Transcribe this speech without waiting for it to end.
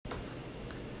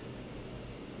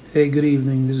Hey, good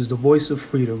evening. This is the Voice of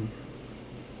Freedom.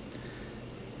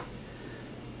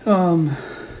 Um,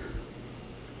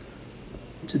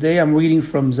 Today I'm reading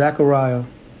from Zechariah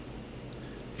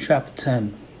chapter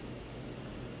 10.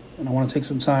 And I want to take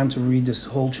some time to read this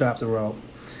whole chapter out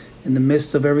in the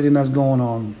midst of everything that's going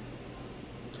on.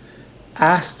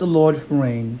 Ask the Lord for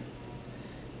rain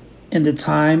in the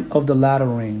time of the latter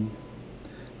rain.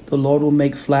 The Lord will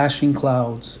make flashing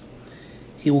clouds.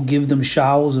 He will give them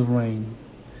showers of rain,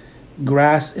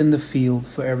 grass in the field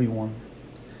for everyone.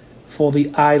 For the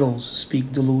idols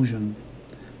speak delusion.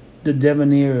 The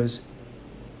diviners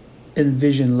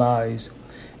envision lies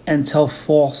and tell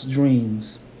false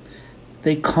dreams.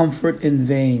 They comfort in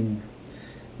vain.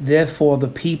 Therefore the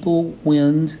people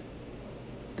wend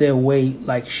their way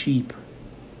like sheep.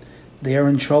 They are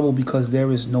in trouble because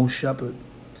there is no shepherd.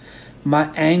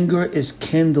 My anger is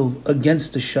kindled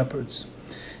against the shepherds,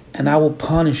 and I will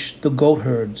punish the goat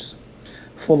herds.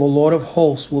 For the Lord of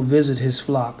hosts will visit his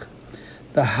flock,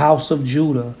 the house of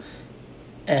Judah,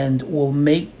 and will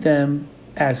make them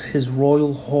as his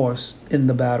royal horse in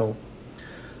the battle.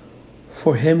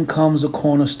 For him comes the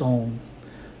cornerstone,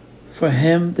 for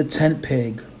him the tent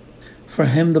peg, for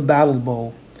him the battle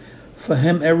bow, for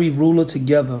him every ruler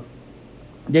together.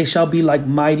 They shall be like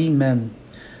mighty men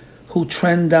who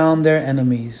trend down their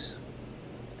enemies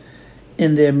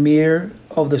in their mirror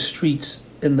of the streets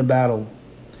in the battle.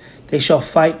 They shall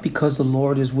fight because the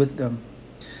Lord is with them,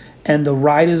 and the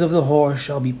riders of the horse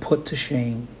shall be put to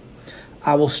shame.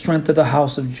 I will strengthen the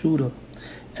house of Judah,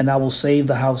 and I will save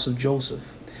the house of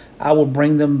Joseph. I will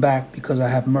bring them back because I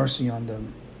have mercy on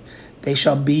them. They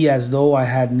shall be as though I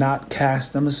had not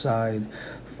cast them aside,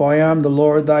 for I am the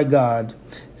Lord thy God,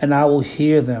 and I will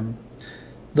hear them.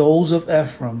 Those of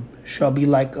Ephraim shall be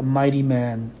like a mighty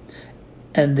man,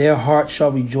 and their heart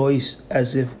shall rejoice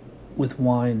as if with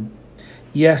wine.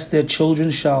 Yes, their children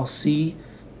shall see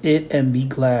it and be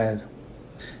glad.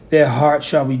 Their heart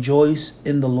shall rejoice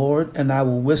in the Lord, and I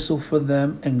will whistle for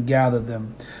them and gather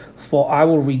them. For I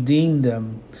will redeem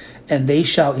them, and they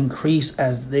shall increase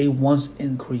as they once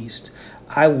increased.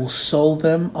 I will sow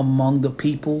them among the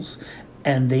peoples,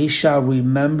 and they shall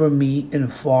remember me in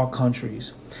far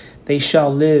countries. They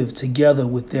shall live together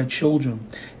with their children,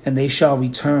 and they shall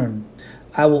return.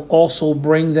 I will also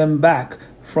bring them back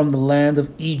from the land of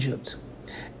Egypt,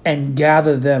 and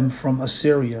gather them from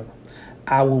Assyria.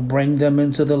 I will bring them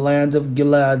into the land of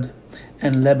Gilead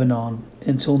and Lebanon,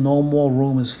 until no more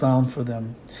room is found for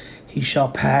them. He shall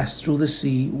pass through the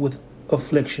sea with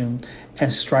affliction,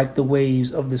 and strike the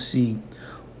waves of the sea.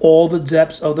 All the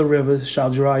depths of the river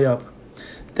shall dry up.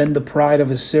 Then the pride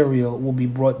of Assyria will be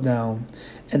brought down,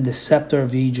 and the scepter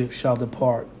of Egypt shall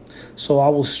depart. So I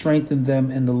will strengthen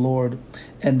them in the Lord,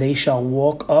 and they shall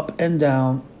walk up and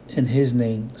down in his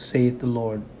name, saith the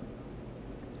Lord.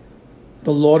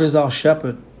 The Lord is our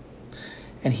shepherd,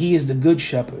 and he is the good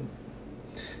shepherd.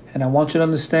 And I want you to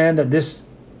understand that this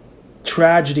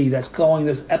tragedy this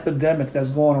epidemic that's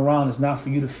going around is not for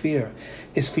you to fear.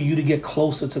 It's for you to get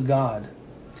closer to God.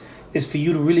 It's for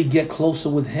you to really get closer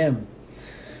with him.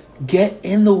 Get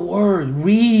in the word.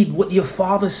 Read what your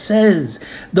Father says,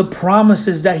 the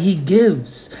promises that he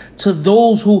gives to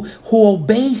those who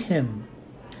obey him.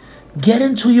 Get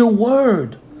into your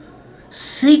word.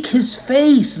 Seek his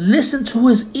face. Listen to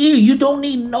his ear. You don't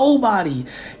need nobody.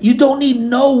 You don't need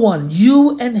no one.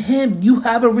 You and him, you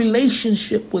have a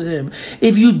relationship with him.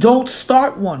 If you don't,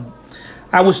 start one.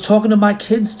 I was talking to my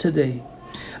kids today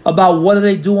about what do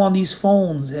they do on these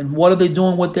phones and what are they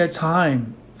doing with their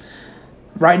time.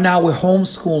 Right now, we're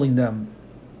homeschooling them.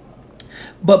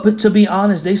 But to be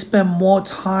honest, they spend more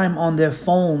time on their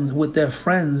phones with their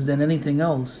friends than anything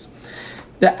else.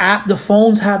 The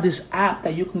phones have this app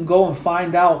that you can go and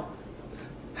find out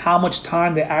how much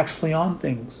time they're actually on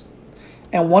things.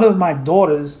 And one of my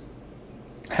daughters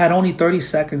had only 30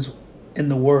 seconds in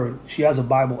the Word. She has a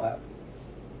Bible app.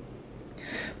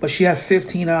 But she had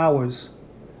 15 hours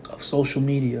of social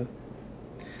media.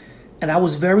 And I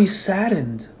was very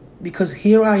saddened because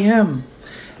here I am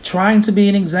trying to be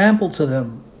an example to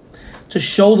them, to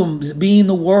show them being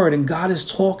the Word and God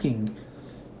is talking.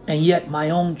 And yet my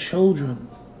own children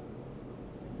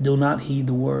do not heed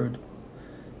the word.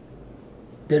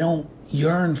 They don't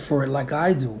yearn for it like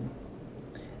I do.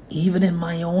 Even in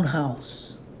my own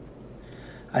house,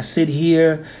 I sit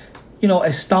here,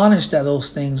 astonished at those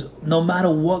things. No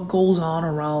matter what goes on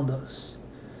around us,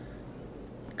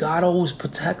 God always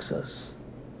protects us.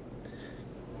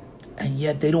 And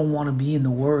yet they don't want to be in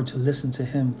the word to listen to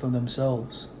him for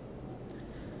themselves.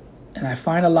 And I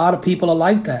find a lot of people are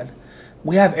like that.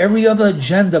 We have every other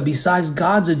agenda besides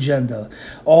God's agenda.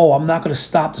 Oh, I'm not going to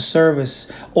stop the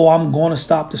service. Oh, I'm going to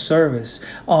stop the service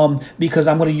because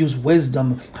I'm going to use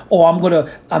wisdom. Oh,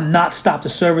 I'm not stop the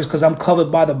service because I'm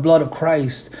covered by the blood of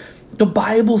Christ. The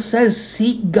Bible says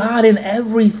seek God in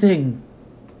everything.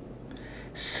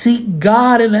 Seek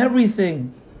God in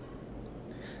everything.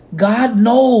 God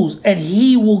knows and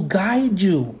he will guide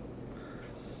you.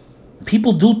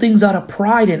 People do things out of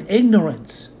pride and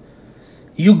ignorance.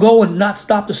 You go and not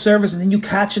stop the service and then you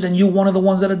catch it and you're one of the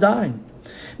ones that are dying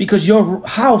because your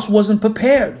house wasn't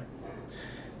prepared.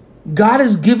 God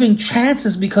is giving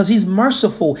chances because he's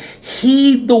merciful.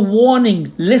 Heed the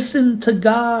warning. Listen to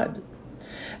God.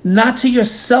 Not to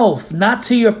yourself, not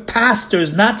to your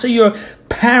pastors, not to your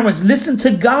parents. Listen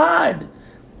to God.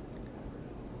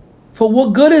 For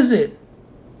what good is it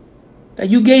that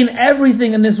you gain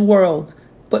everything in this world,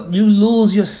 but you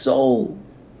lose your soul?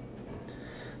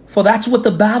 For that's what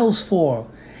the battle's for.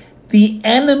 The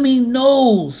enemy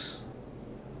knows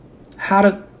how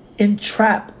to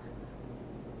entrap,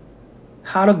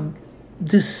 how to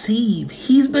deceive.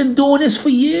 He's been doing this for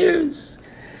years.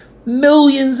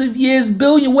 Millions of years,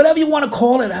 billion, whatever you want to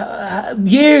call it.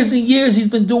 Years and years he's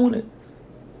been doing it.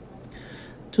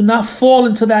 Do not fall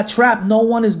into that trap. No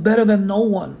one is better than no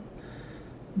one.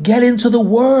 Get into the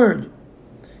word.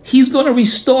 He's going to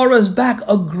restore us back.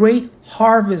 A great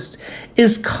harvest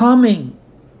is coming.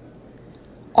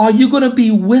 Are you going to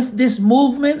be with this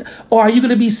movement, or are you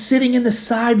going to be sitting in the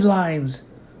sidelines,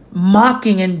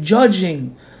 mocking and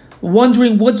judging,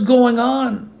 wondering what's going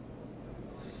on?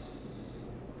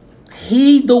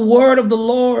 Heed the word of the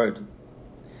Lord.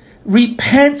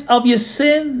 Repent of your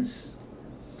sins.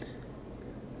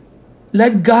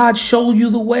 Let God show you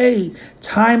the way.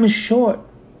 Time is short.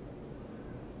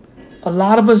 A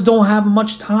lot of us don't have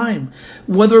much time,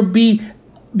 whether it be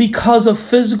because of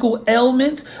physical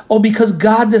ailment or because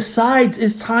God decides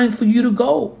it's time for you to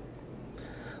go.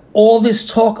 All this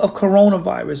talk of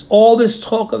coronavirus, all this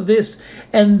talk of this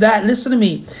and that. Listen to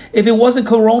me. If it wasn't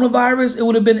coronavirus, it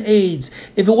would have been AIDS.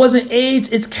 If it wasn't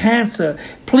AIDS, it's cancer.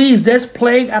 Please, there's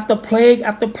plague after plague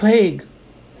after plague.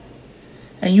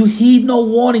 And you heed no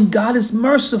warning. God is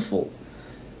merciful,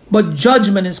 but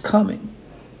judgment is coming.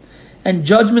 And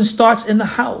judgment starts in the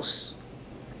house.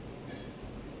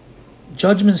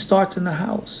 Judgment starts in the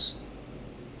house.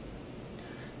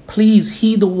 Please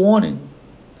heed the warning.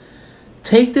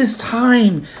 Take this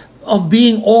time of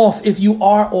being off, if you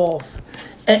are off,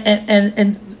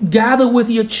 and gather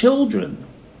with your children.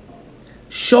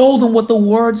 Show them what the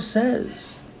word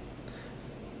says.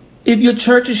 If your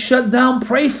church is shut down,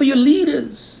 pray for your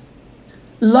leaders.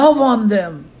 Love on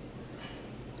them.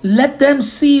 Let them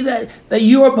see that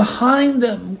you are behind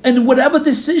them in whatever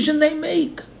decision they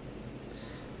make.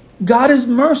 God is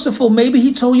merciful. Maybe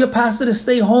he told your pastor to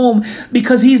stay home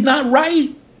because he's not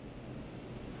right.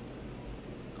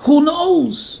 Who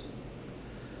knows?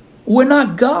 We're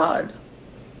not God.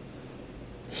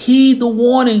 Heed the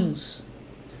warnings.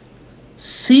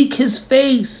 Seek his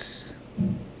face.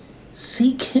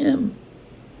 Seek him.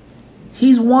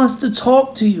 He wants to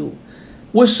talk to you.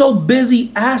 We're so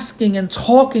busy asking and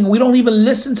talking, we don't even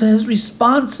listen to his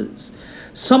responses.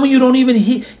 Some of you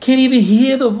can't even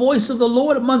hear the voice of the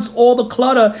Lord amongst all the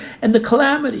clutter and the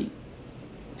calamity.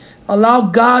 Allow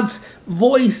God's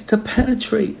voice to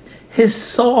penetrate, his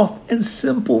soft and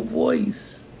simple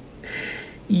voice.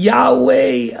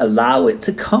 Yahweh, allow it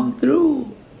to come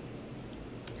through.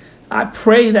 I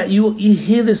pray that you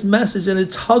hear this message and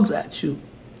it tugs at you.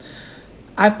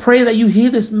 I pray that you hear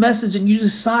this message and you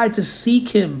decide to seek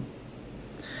him.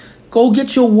 Go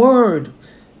get your word.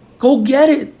 Go get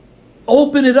it.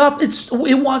 Open it up. It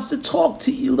wants to talk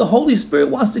to you. The Holy Spirit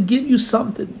wants to give you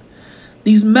something.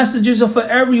 These messages are for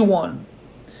everyone.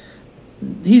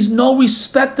 He's no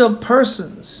respecter of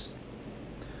persons.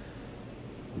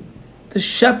 The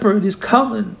shepherd is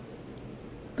coming.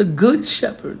 The good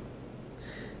shepherd.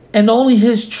 And only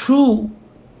his true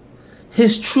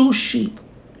sheep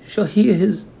shall hear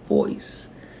his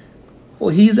voice. For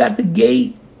he's at the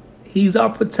gate. He's our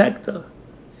protector.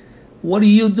 What are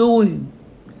you doing?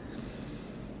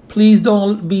 Please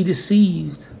don't be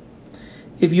deceived.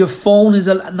 If your phone is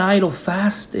an idol,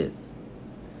 fast it.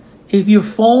 If your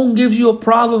phone gives you a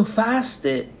problem, fast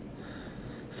it.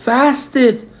 Fast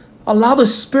it. Allow the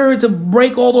Spirit to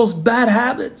break all those bad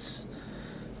habits.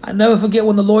 I never forget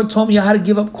when the Lord told me I had to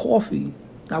give up coffee.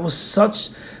 That was such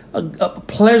a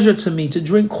pleasure to me to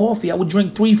drink coffee. I would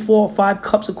drink 3, 4, 5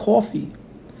 cups of coffee.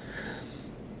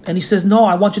 And he says, no,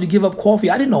 I want you to give up coffee.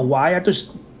 I didn't know why. I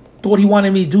just thought he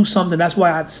wanted me to do something. That's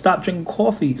why I had to stop drinking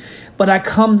coffee. But I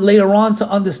come later on to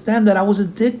understand that I was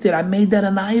addicted. I made that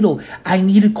an idol. I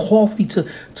needed coffee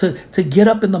to get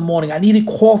up in the morning. I needed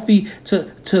coffee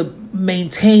to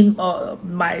maintain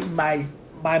my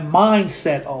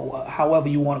mindset, or however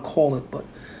you want to call it. But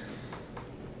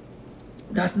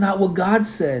that's not what God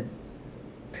said.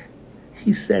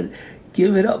 He said,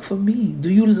 give it up for me.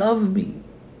 Do you love me?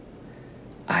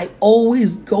 I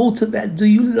always go to that. Do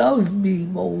you love me,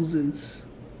 Moses?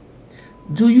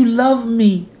 Do you love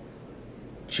me,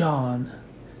 John?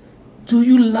 Do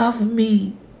you love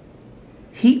me?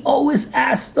 He always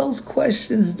asks those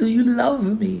questions. Do you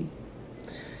love me?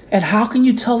 And how can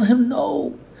you tell him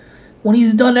no when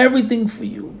he's done everything for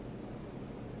you?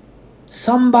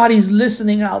 Somebody's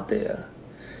listening out there,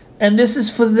 and this is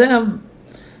for them.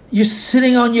 You're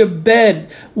sitting on your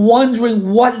bed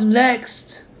wondering what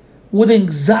next, with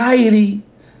anxiety,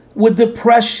 with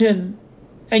depression,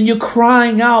 and you're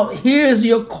crying out. Here's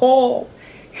your call.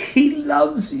 He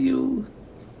loves you.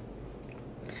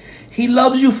 He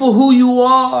loves you for who you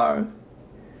are,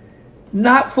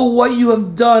 not for what you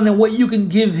have done and what you can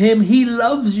give him. He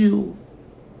loves you.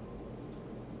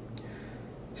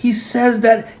 He says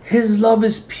that his love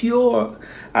is pure.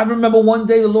 I remember one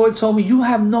day the Lord told me, you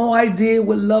have no idea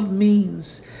what love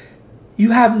means.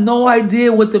 You have no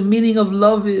idea what the meaning of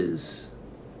love is.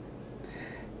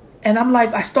 And I'm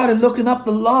like, I started looking up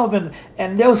the love, and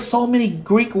there were so many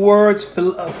Greek words,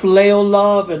 phileo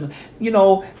love, and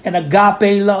and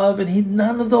agape love, and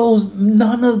none of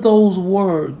those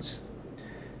words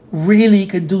really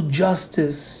could do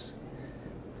justice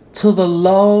to the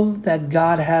love that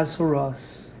God has for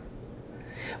us.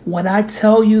 When I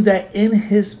tell you that in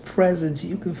his presence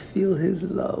you can feel his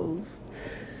love.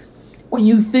 When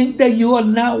you think that you are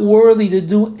not worthy to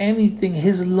do anything,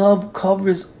 his love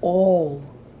covers all.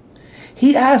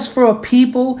 He asks for a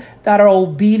people that are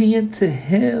obedient to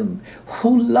him,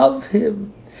 who love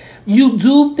him. You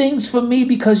do things for me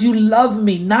because you love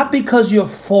me, not because you're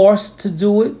forced to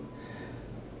do it.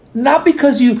 Not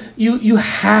because you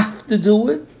have to do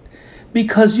it,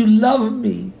 because you love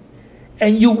me.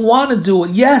 And you want to do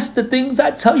it. Yes, the things I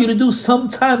tell you to do,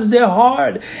 sometimes they're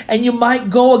hard. And you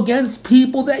might go against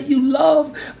people that you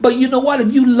love. But you know what?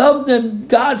 If you love them,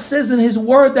 God says in his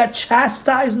word that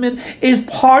chastisement is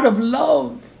part of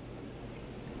love.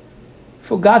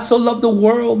 For God so loved the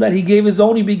world that he gave his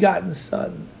only begotten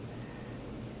Son,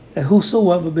 that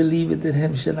whosoever believeth in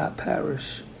him shall not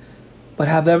perish, but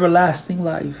have everlasting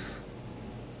life.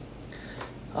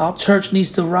 Our church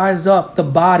needs to rise up, the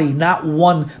body, not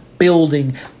one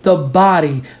building, the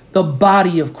body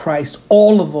of Christ,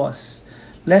 all of us.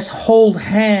 Let's hold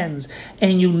hands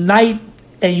and unite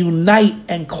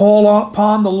and call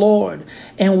upon the Lord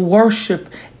and worship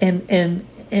and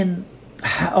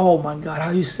oh my God,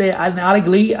 how do you say it?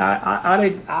 Alegría,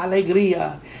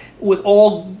 with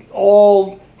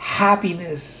all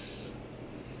happiness.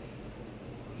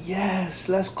 Yes,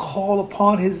 let's call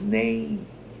upon his name.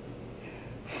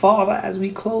 Father, as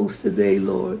we close today,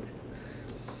 Lord,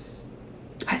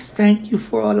 I thank you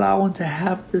for allowing to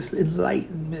have this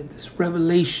enlightenment, this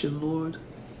revelation, Lord.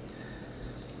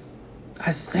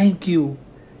 I thank you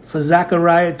for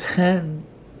Zechariah 10.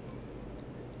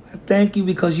 I thank you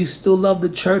because you still love the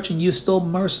church and you're still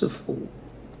merciful.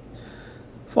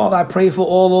 Father, I pray for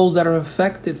all those that are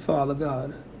infected, Father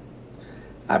God.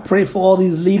 I pray for all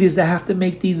these leaders that have to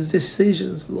make these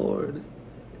decisions, Lord.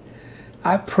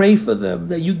 I pray for them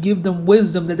that you give them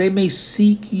wisdom that they may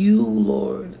seek you,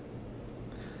 Lord.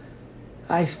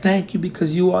 I thank you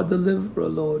because you are deliverer,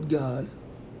 Lord God.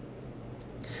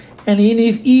 And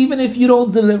even if you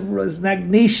don't deliver us, like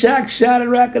Meshach,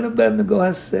 Shadrach, and Abednego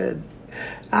has said,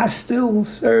 I still will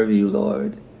serve you,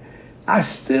 Lord. I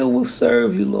still will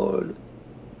serve you, Lord.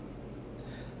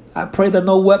 I pray that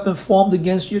no weapon formed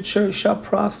against your church shall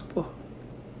prosper.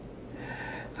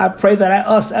 I pray that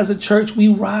us as a church, we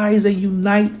rise and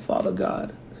unite, Father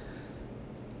God.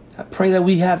 I pray that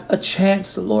we have a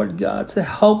chance, Lord God, to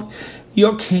help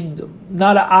your kingdom,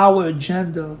 not our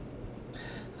agenda.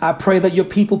 I pray that your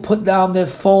people put down their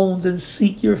phones and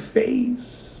seek your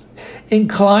face.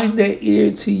 Incline their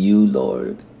ear to you,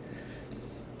 Lord.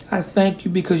 I thank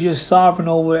you because you're sovereign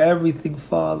over everything,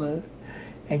 Father.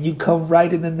 And you come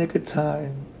right in the nick of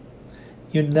time.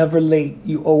 You're never late.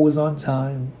 You're always on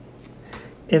time.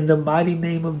 In the mighty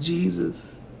name of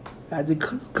Jesus, I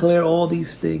declare all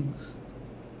these things.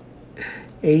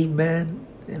 Amen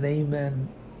and amen.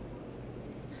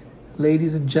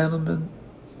 Ladies and gentlemen,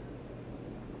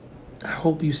 I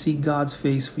hope you see God's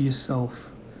face for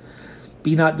yourself.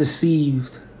 Be not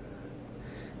deceived.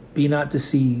 Be not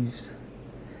deceived.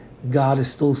 God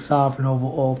is still sovereign over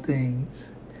all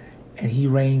things, and He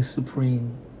reigns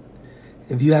supreme.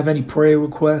 If you have any prayer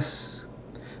requests,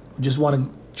 or just want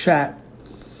to chat,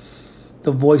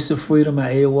 the voice of freedom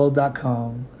at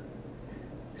AOL.com.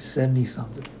 Send me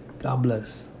something. God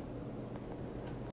bless.